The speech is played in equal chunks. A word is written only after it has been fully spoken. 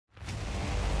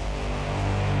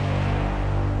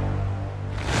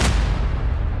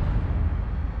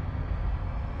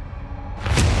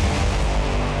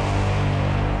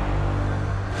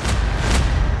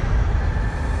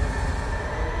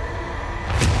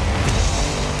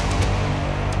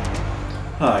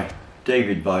Hi,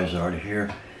 David Vizard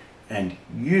here, and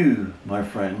you, my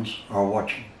friends, are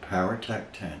watching Power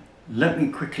Tech 10. Let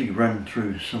me quickly run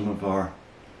through some of our,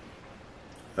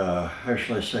 how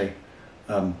shall I say,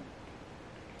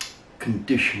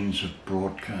 conditions of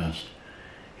broadcast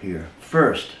here.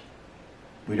 First,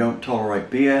 we don't tolerate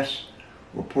BS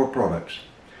or poor products.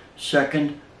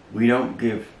 Second, we don't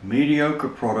give mediocre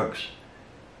products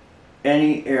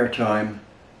any airtime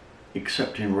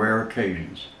except in rare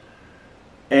occasions.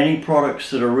 Any products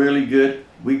that are really good,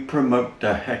 we promote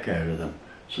the heck out of them.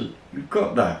 So you've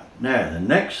got that. Now the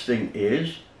next thing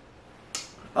is,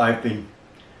 I've been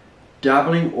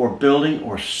dabbling or building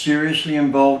or seriously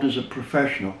involved as a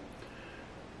professional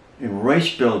in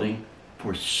race building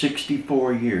for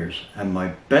 64 years, and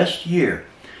my best year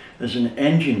as an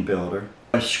engine builder,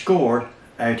 I scored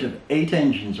out of 8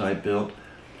 engines I built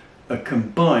a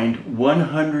combined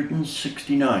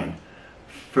 169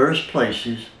 first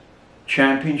places,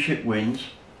 championship wins,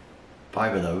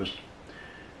 5 of those,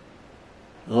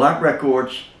 lap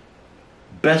records,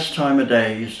 best time of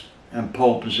days, and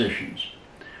pole positions.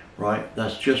 Right,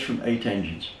 that's just from 8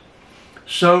 engines.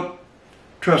 So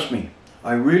trust me,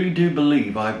 I really do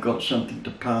believe I've got something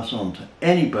to pass on to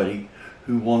anybody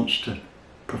who wants to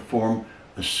perform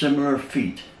a similar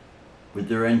feat with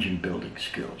their engine building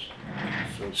skills.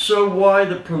 So why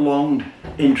the prolonged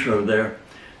intro there,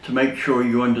 to make sure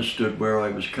you understood where I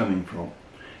was coming from?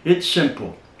 It's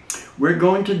simple. We're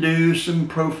going to do some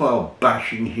profile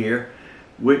bashing here,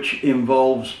 which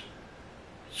involves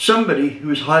somebody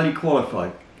who is highly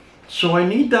qualified. So I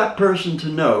need that person to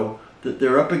know that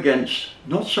they're up against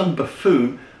not some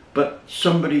buffoon, but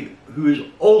somebody who is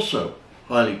also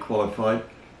highly qualified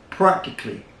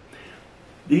practically.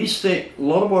 These things, a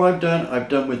lot of what I've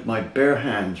done with my bare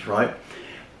hands, right?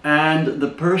 And the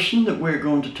person that we're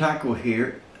going to tackle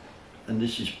here, and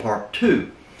this is part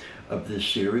 2 of this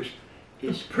series,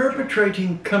 is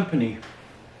perpetrating company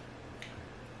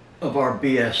of our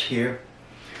BS here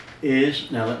is,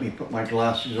 now let me put my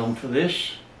glasses on for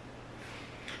this,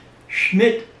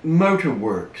 Schmidt Motor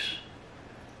Works,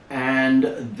 and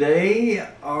they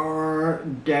are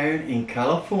down in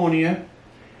California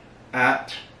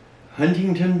at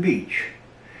Huntington Beach,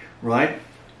 right?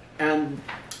 And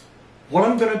what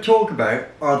I'm going to talk about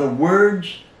are the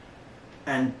words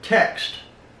and text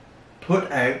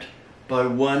put out by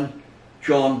one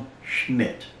John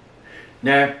Schmidt.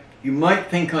 Now, you might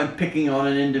think I'm picking on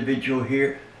an individual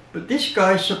here, but this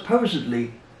guy's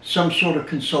supposedly some sort of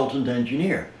consultant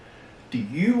engineer. Do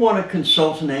you want a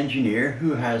consultant engineer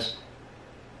who has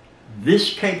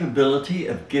this capability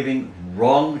of giving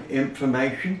wrong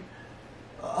information?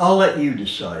 I'll let you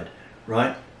decide,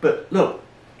 right? But look,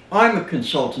 I'm a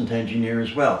consultant engineer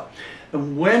as well.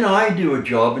 And when I do a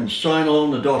job and sign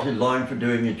along the dotted line for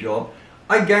doing a job,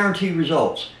 I guarantee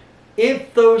results.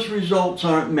 If those results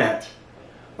aren't met,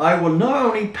 I will not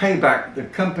only pay back the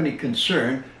company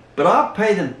concerned, but I'll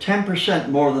pay them 10%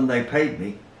 more than they paid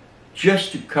me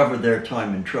just to cover their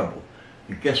time and trouble.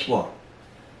 And guess what?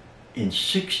 In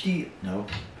 50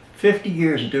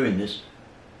 years of doing this,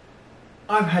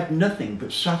 I've had nothing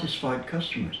but satisfied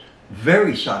customers.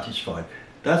 Very satisfied.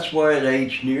 That's why at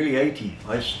age nearly 80,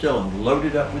 I still am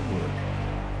loaded up with work.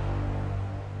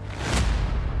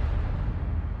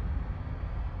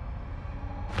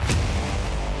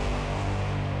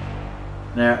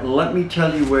 Now, let me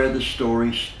tell you where the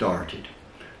story started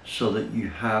so that you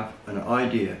have an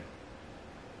idea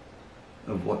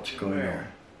of what's going on.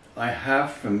 I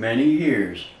have for many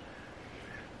years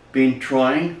been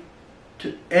trying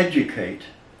to educate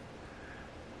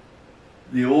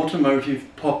the automotive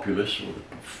populace, or the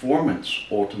performance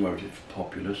automotive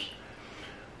populace,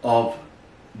 of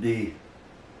the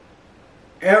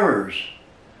errors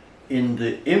in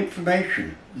the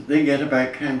information that they get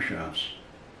about camshafts.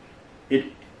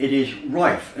 It is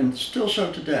rife, and still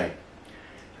so today.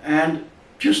 And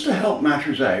just to help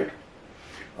matters out,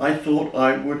 I thought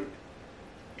I would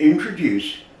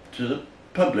introduce to the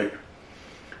public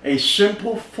a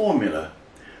simple formula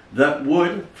that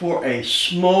would, for a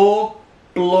small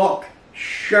block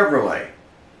Chevrolet,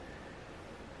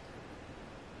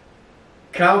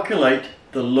 calculate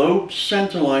the lobe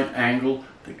centerline angle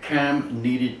the cam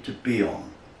needed to be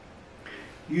on.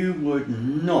 You would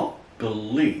not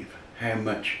believe how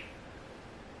much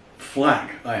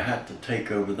flack I had to take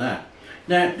over that.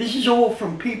 Now, this is all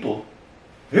from people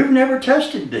who've never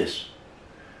tested this,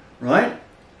 right?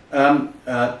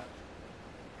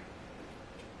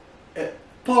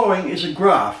 Following is a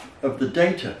graph of the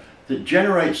data that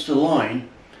generates the line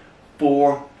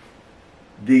for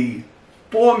the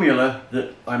formula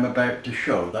that I'm about to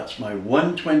show. That's my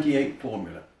 128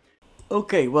 formula.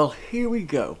 Okay, well, here we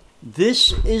go.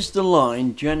 This is the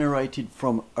line generated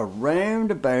from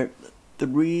around about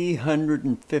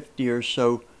 350 or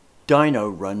so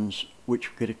dyno runs which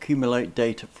we could accumulate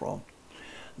data from.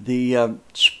 The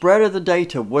spread of the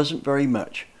data wasn't very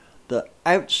much. The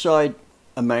outside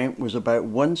amount was about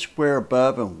 1 square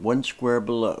above and 1 square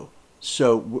below.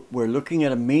 So we're looking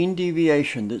at a mean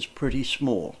deviation that's pretty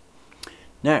small.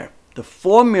 Now, the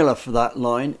formula for that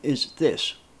line is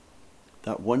this.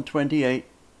 That 128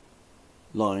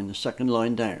 line, the second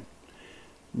line down.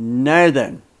 Now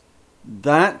then,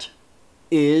 that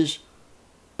is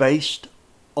based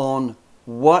on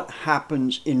what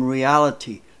happens in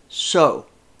reality. So,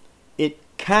 it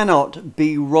cannot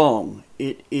be wrong.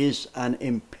 It is an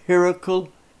empirical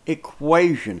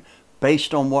equation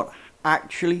based on what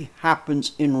actually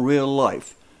happens in real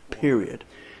life, period.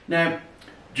 Now,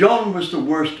 John was the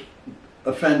worst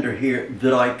offender here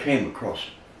that I came across.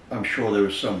 I'm sure there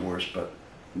was some worse, but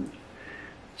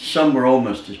some were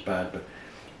almost as bad. But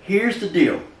here's the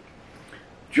deal.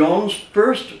 John's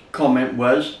first comment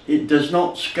was, it does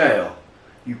not scale.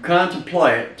 You can't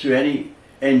apply it to any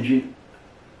engine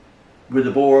with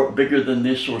a bore bigger than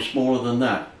this or smaller than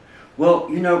that. Well,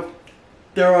 you know,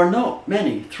 there are not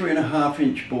many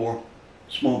 3.5-inch bore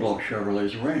small block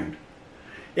Chevrolets around.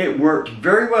 It worked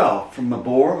very well from a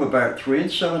bore of about 3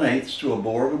 7/8 to a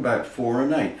bore of about 4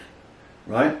 1/8.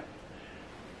 Right?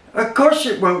 Of course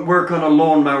it won't work on a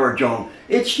lawnmower, John.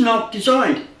 It's not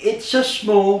designed. It's a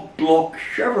small block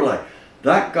Chevrolet.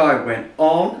 That guy went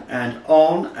on and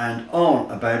on and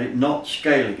on about it not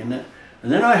scaling. And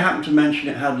then I happened to mention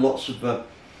it had lots of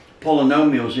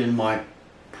polynomials in my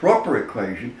proper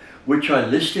equation, which I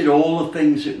listed all the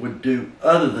things it would do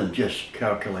other than just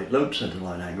calculate lobe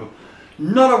centerline angle.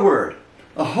 Not a word.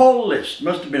 A whole list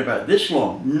must have been about this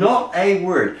long. Not a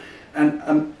word. And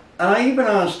I even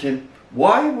asked him,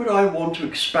 why would I want to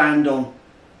expand on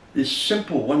this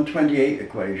simple 128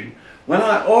 equation when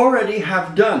I already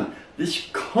have done this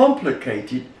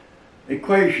complicated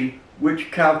equation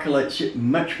which calculates it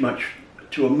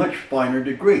to a much finer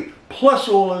degree, plus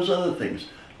all those other things?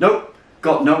 Nope,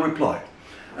 got no reply.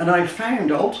 And I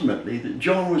found ultimately that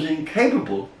John was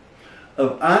incapable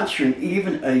of answering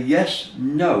even a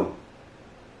yes-no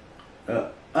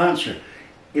answer.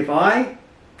 If I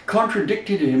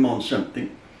contradicted him on something,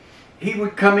 he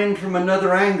would come in from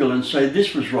another angle and say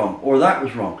this was wrong or that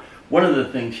was wrong. One of the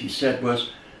things he said was,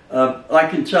 I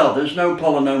can tell there's no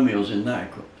polynomials in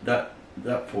that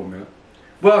formula.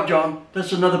 Well, John,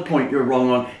 that's another point you're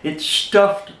wrong on. It's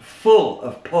stuffed full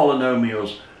of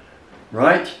polynomials,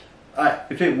 right?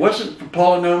 If it wasn't for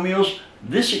polynomials,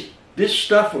 this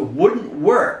stuff wouldn't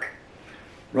work,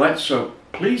 right? So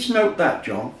please note that,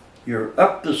 John. You're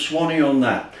up the Swanee on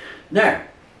that. Now,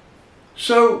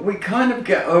 so we kind of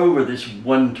get over this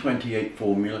 128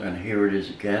 formula, and here it is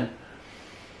again,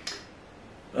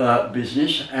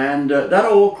 business, and that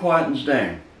all quietens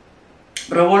down.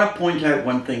 But I want to point out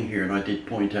one thing here, and I did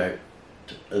point out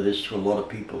this to a lot of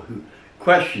people who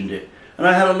questioned it. And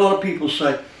I had a lot of people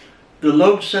say, the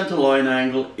lobe centerline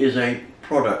angle is a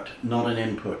product, not an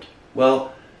input.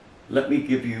 Well, let me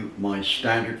give you my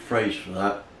standard phrase for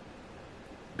that.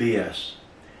 BS.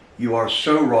 You are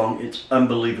so wrong, it's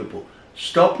unbelievable.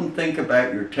 Stop and think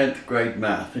about your 10th grade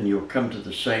math and you'll come to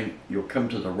the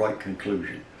right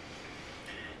conclusion.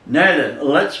 Now then,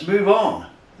 let's move on.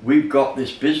 We've got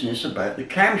this business about the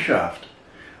camshaft,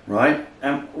 right?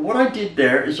 And what I did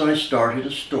there is I started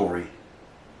a story.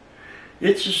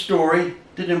 It's a story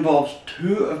that involves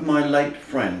two of my late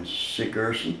friends, Sig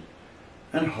Gerson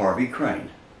and Harvey Crane.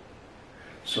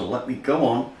 So let me go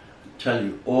on and tell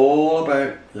you all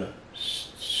about the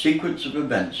sequence of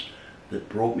events that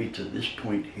brought me to this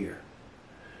point here.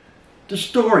 The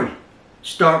story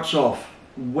starts off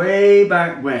way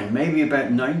back when, maybe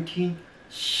about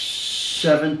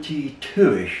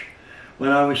 1972-ish,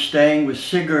 when I was staying with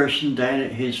Sig Gerson down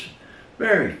at his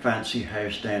very fancy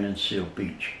house down in Seal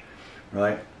Beach,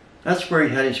 right? That's where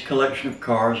he had his collection of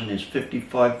cars and his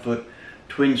 55-foot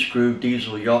twin-screw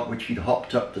diesel yacht, which he'd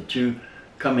hopped up the two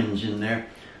Cummins in there.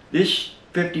 This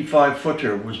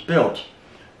 55-footer was built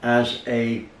as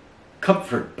a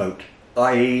comfort boat,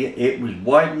 i.e. it was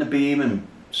wide in the beam, and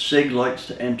Sig likes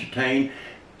to entertain,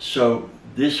 so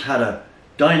this had a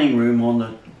dining room on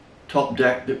the top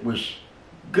deck that was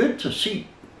good to seat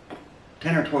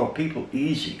 10 or 12 people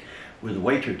easy, with a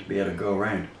waiter to be able to go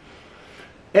around.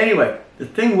 Anyway, the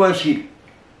thing was, he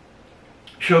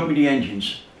showed me the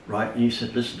engines, right, and he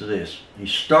said, listen to this. He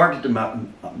started them up,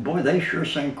 and boy, they sure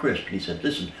sound crisp. He said,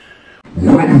 listen.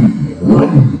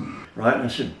 Right, and I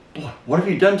said, boy, what have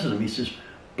you done to them? He says,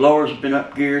 blowers have been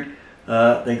up geared,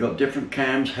 They got different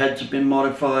cams, heads have been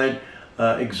modified,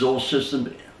 exhaust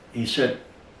system. He said,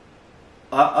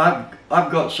 I've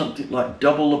got something like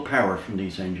double the power from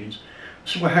these engines. I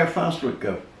said, well, how fast will it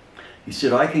go? He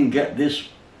said, I can get this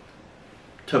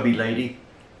tubby lady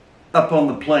up on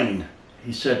the plane.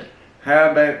 He said,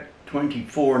 how about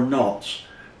 24 knots,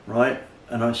 right?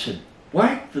 And I said,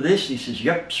 what, for this? He says,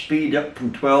 yep, speed up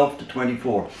from 12 to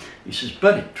 24. He says,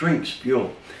 but it drinks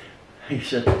fuel. He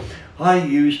said, I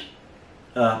used,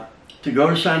 to go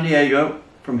to San Diego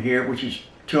from here, which is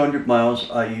 200 miles,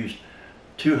 I used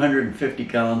 250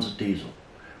 gallons of diesel,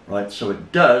 right? So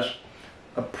it does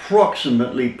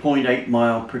approximately 0.8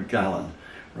 mile per gallon,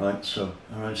 right? So,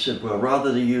 and I said, well,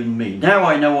 rather than you than me. Now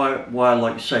I know why I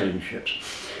like sailing ships.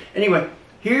 Anyway,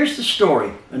 here's the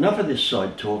story. Enough of this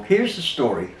side talk. Here's the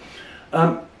story.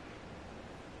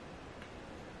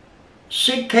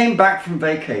 Sid came back from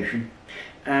vacation,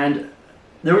 and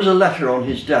there was a letter on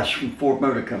his desk from Ford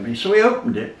Motor Company. So he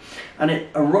opened it, and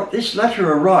this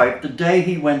letter arrived the day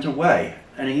he went away.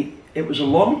 And it was a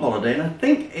long holiday, and I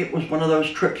think it was one of those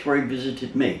trips where he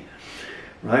visited me,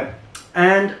 right?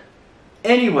 And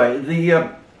anyway,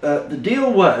 the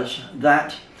deal was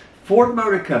that Ford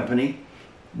Motor Company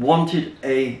wanted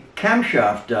a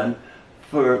camshaft done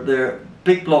for their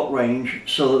big block range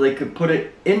so that they could put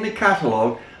it in the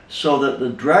catalogue so that the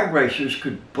drag racers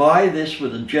could buy this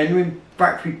with a genuine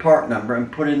factory part number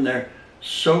and put in their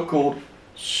so-called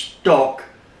stock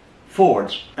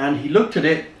Fords. And he looked at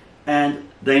it, and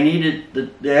they needed,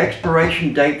 the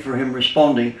expiration date for him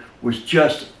responding was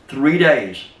just 3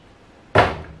 days.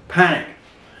 Panic.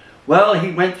 Well,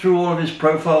 he went through all of his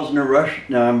profiles in a rush.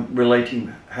 Now I'm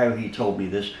relating how he told me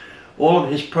this. All of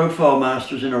his profile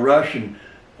masters in a rush,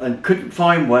 and couldn't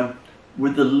find one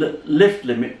with the lift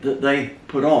limit that they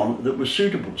put on that was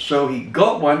suitable. So he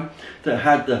got one that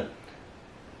had the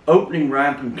opening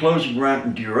ramp and closing ramp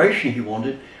and duration he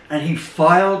wanted, and he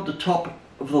filed the top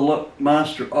of the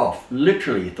master off.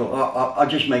 Literally, he thought, oh, I'll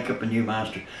just make up a new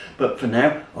master. But for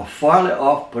now, I'll file it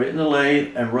off, put it in the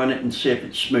lathe, and run it and see if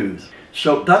it's smooth.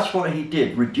 So that's what he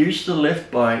did. Reduce the lift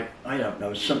by, I don't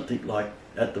know, something like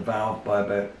at the valve by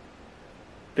about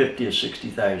 50 or 60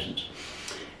 thousandths.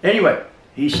 Anyway,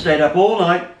 he stayed up all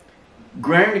night,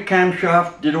 ground the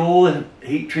camshaft, did all the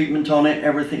heat treatment on it,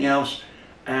 everything else,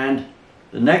 and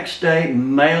the next day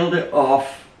mailed it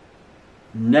off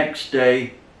next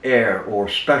day air or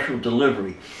special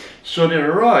delivery. So it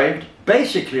arrived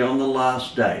basically on the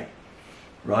last day,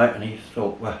 right? And he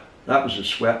thought, well, that was a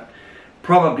sweat.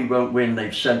 Probably won't win.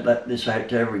 They've sent this out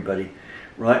to everybody,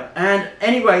 right? And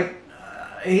anyway,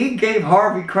 he gave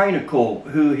Harvey Crane a call,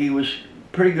 who he was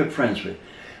pretty good friends with.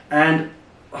 And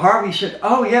Harvey said,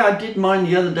 oh yeah, I did mine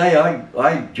the other day.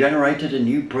 I generated a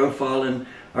new profile, and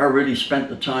I really spent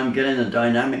the time getting the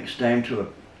dynamics down to a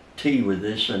T with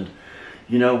this. And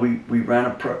you know, we ran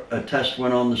a test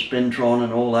one on the Spintron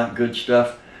and all that good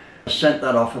stuff. I sent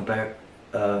that off about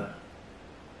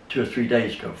 2 or 3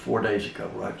 days ago, 4 days ago,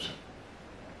 right? So,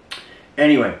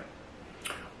 anyway,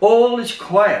 all is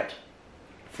quiet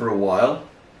for a while,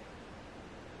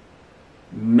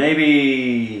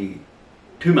 maybe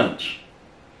 2 months.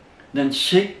 Then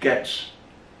Sid gets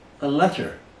a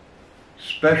letter,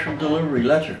 special delivery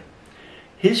letter.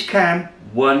 His cam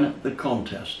won the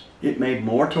contest. It made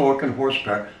more torque and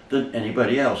horsepower than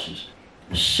anybody else's.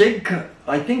 Sid,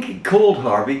 I think he called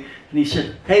Harvey and he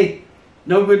said, hey,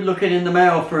 no good looking in the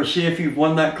mail for see if you've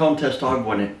won that contest. I've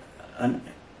won it.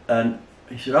 And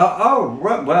he said, oh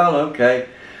right, well, okay,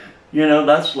 you know,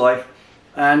 that's life.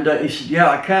 And he said,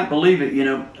 yeah, I can't believe it, you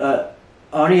know,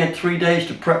 I only had 3 days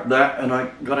to prep that, and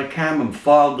I got a cam and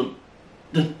filed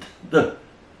the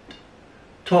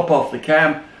top off the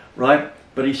cam, right?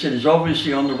 But he said it's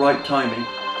obviously on the right timing.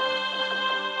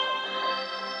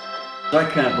 I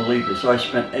can't believe this. I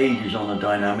spent ages on the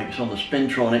dynamics. On the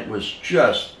Spintron, it was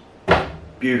just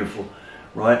beautiful,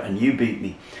 right? And you beat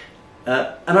me.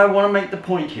 And I want to make the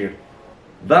point here.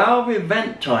 Valve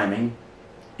event timing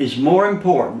is more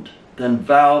important than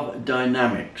valve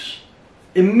dynamics.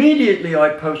 Immediately I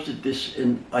posted this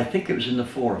in, I think it was in the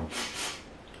forum.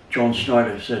 John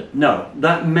Snyder said, no,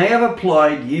 that may have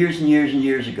applied years and years and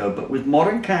years ago, but with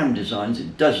modern cam designs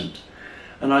it doesn't.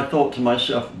 And I thought to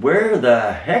myself, where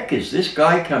the heck is this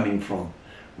guy coming from,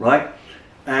 right?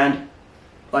 And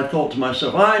I thought to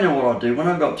myself, I know what I'll do when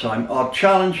I've got time. I'll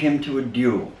challenge him to a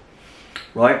duel,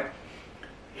 right?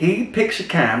 He picks a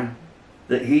cam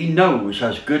that he knows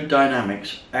has good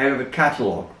dynamics out of a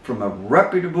catalogue from a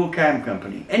reputable cam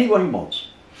company, anyone he wants.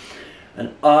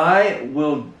 And I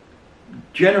will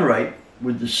generate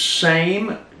with the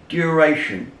same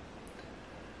duration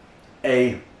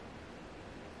a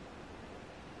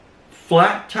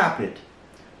flat tappet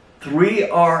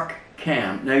 3-arc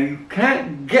cam. Now you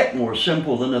can't get more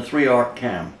simple than a 3-arc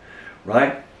cam,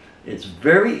 right? It's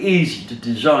very easy to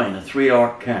design a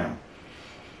 3-arc cam.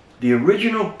 The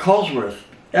original Cosworth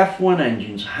F1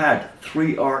 engines had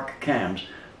 3-arc cams.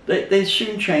 They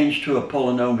soon changed to a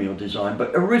polynomial design,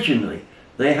 but originally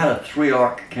they had a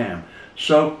 3-arc cam.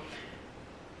 So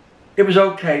it was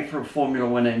okay for a Formula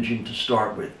One engine to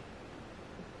start with.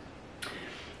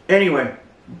 Anyway,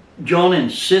 John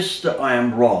insists that I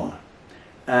am wrong.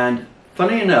 And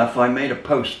funny enough, I made a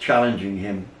post challenging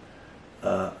him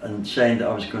and saying that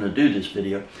I was going to do this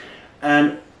video.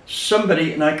 And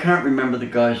somebody, and I can't remember the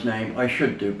guy's name, I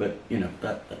should do, but you know,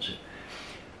 that's it,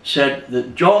 said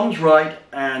that John's right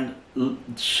and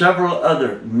several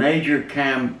other major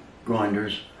cam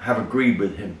grinders have agreed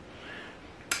with him.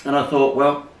 And I thought,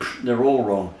 well, they're all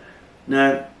wrong.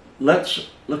 Now, let's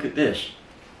look at this.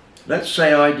 Let's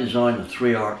say I design a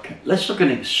 3-arc cam. Let's look at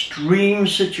an extreme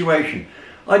situation.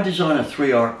 I design a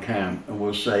 3-arc cam and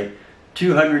we'll say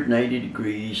 280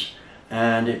 degrees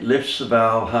and it lifts the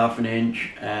valve ½ an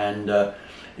inch and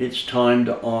it's timed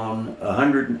on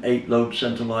 108 lobe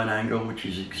centerline angle, which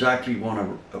is exactly what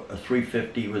a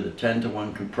 350 with a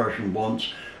 10-to-1 compression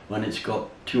wants when it's got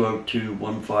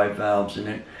 202.15 valves in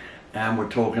it. And we're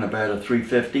talking about a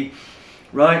 350,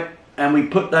 right? And we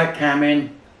put that cam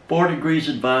in 4 degrees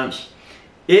advanced.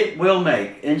 It will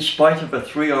make, in spite of a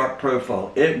 3-arc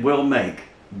profile, it will make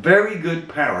very good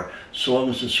power so long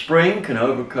as the spring can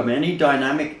overcome any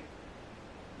dynamic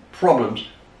problems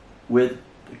with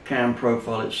the cam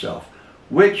profile itself,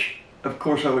 which of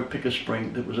course I would pick a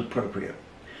spring that was appropriate.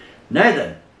 Now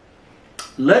then,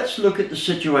 let's look at the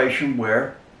situation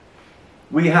where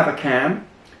we have a cam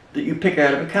that you pick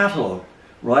out of a catalogue,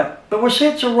 right? But we'll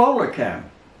say it's a roller cam,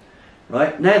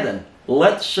 right? Now then,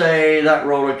 let's say that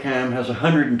roller cam has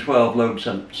 112 lobe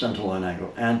centerline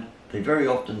angle, and they very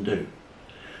often do.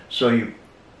 So you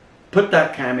put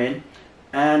that cam in,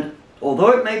 and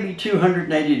although it may be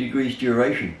 280 degrees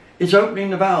duration, it's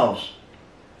opening the valves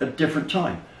at a different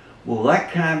time. Well,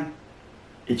 that cam,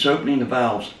 it's opening the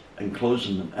valves and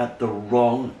closing them at the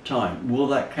wrong time. Will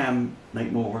that cam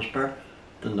make more horsepower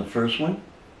than the first one?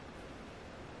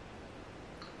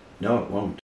 No, it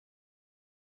won't.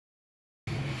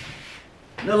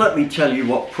 Now let me tell you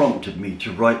what prompted me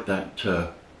to write that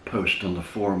post on the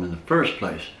forum in the first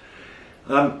place.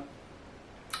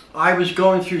 I was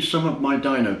going through some of my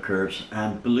dyno curves,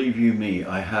 and believe you me,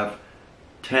 I have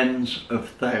tens of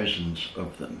thousands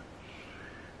of them,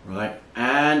 right?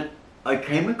 And I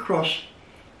came across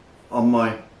on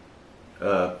my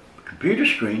computer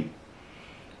screen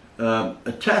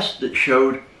a test that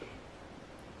showed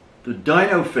the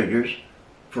dyno figures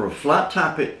for a flat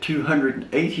tappet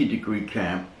 280 degree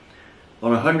cam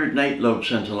on 108 lobe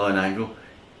centerline angle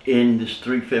in this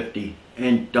 350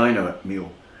 and dyno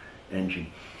mule engine.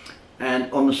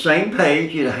 And on the same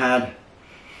page it had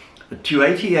a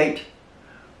 288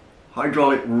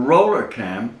 hydraulic roller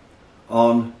cam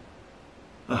on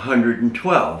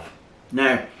 112.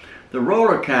 Now the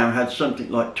roller cam had something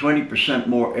like 20%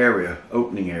 more area,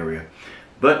 opening area,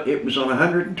 but it was on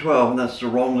 112 and that's the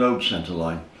wrong lobe center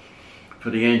line for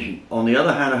the engine. On the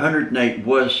other hand, 108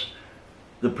 was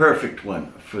the perfect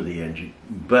one for the engine,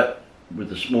 but with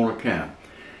the smaller cam.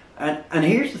 And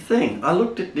here's the thing, I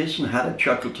looked at this and had a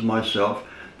chuckle to myself.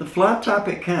 The flat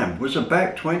tappet cam was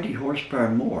about 20 horsepower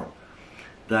more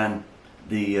than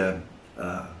the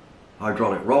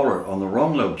hydraulic roller on the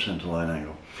wrong lobe centerline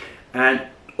angle. And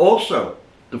also,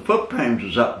 the foot-pounds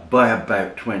was up by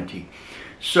about 20.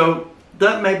 So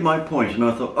that made my point, and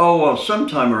I thought, oh well,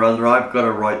 sometime or other I've got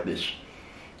to write this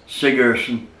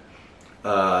Sigerson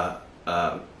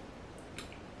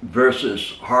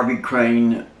versus Harvey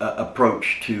Crane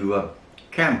approach to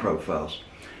cam profiles.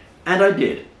 And I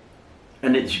did.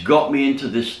 And it's got me into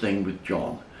this thing with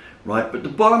John, right? But the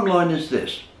bottom line is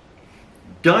this.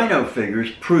 Dyno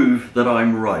figures prove that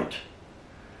I'm right.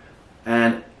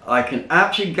 And I can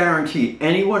absolutely guarantee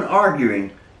anyone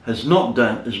arguing has not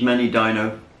done as many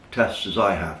dyno tests as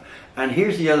I have. And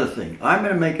here's the other thing. I'm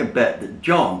going to make a bet that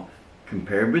John,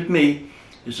 compared with me,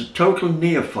 is a total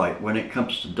neophyte when it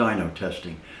comes to dyno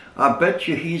testing. I bet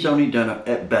you he's only done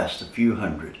at best a few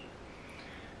hundred.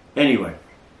 Anyway,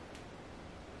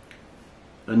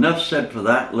 enough said for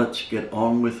that. Let's get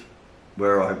on with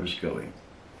where I was going.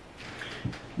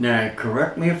 Now,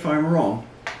 correct me if I'm wrong,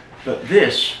 but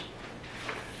this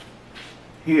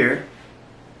here,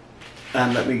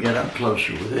 and let me get up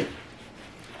closer with it.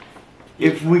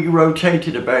 If we rotate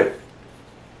it about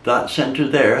that center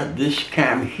there, this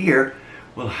cam here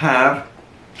will have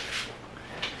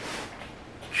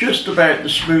just about the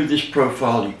smoothest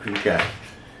profile you can get.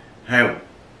 How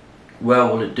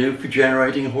well will it do for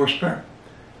generating horsepower?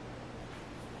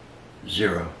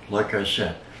 Zero, like I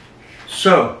said.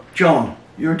 So, John,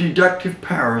 your deductive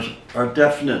powers are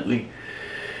definitely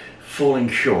falling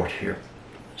short here.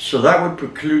 So that would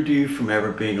preclude you from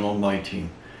ever being on my team.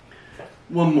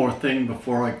 One more thing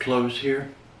before I close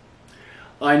here.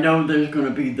 I know there's going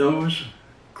to be those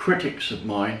critics of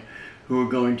mine who are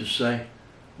going to say,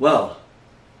 well,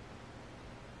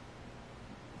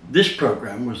 this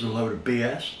program was a load of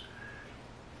BS.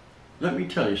 Let me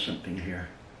tell you something here.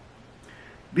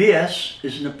 BS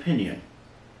is an opinion.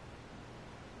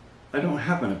 I don't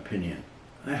have an opinion.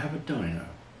 I have a dyno.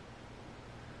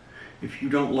 If you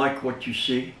don't like what you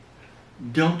see,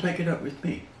 don't take it up with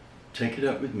me. Take it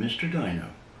up with Mr. Dyno.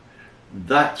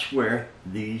 That's where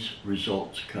these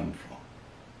results come from.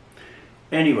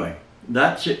 Anyway,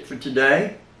 that's it for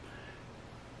today.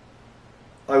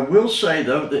 I will say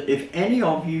though that if any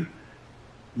of you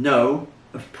know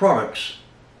of products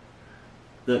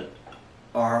that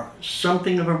are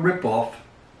something of a rip-off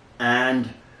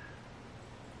and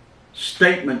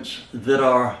statements that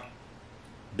are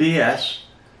BS,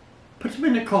 put them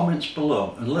in the comments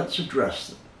below and let's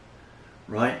address them,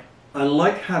 right? I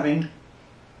like having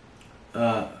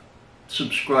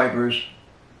subscribers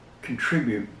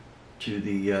contribute to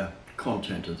the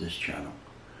content of this channel.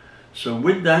 So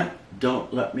with that,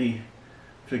 don't let me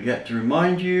forget to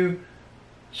remind you,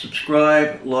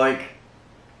 subscribe, like,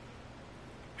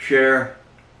 share,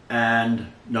 and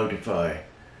notify.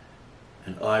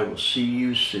 And I will see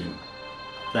you soon.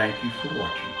 Thank you for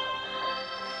watching.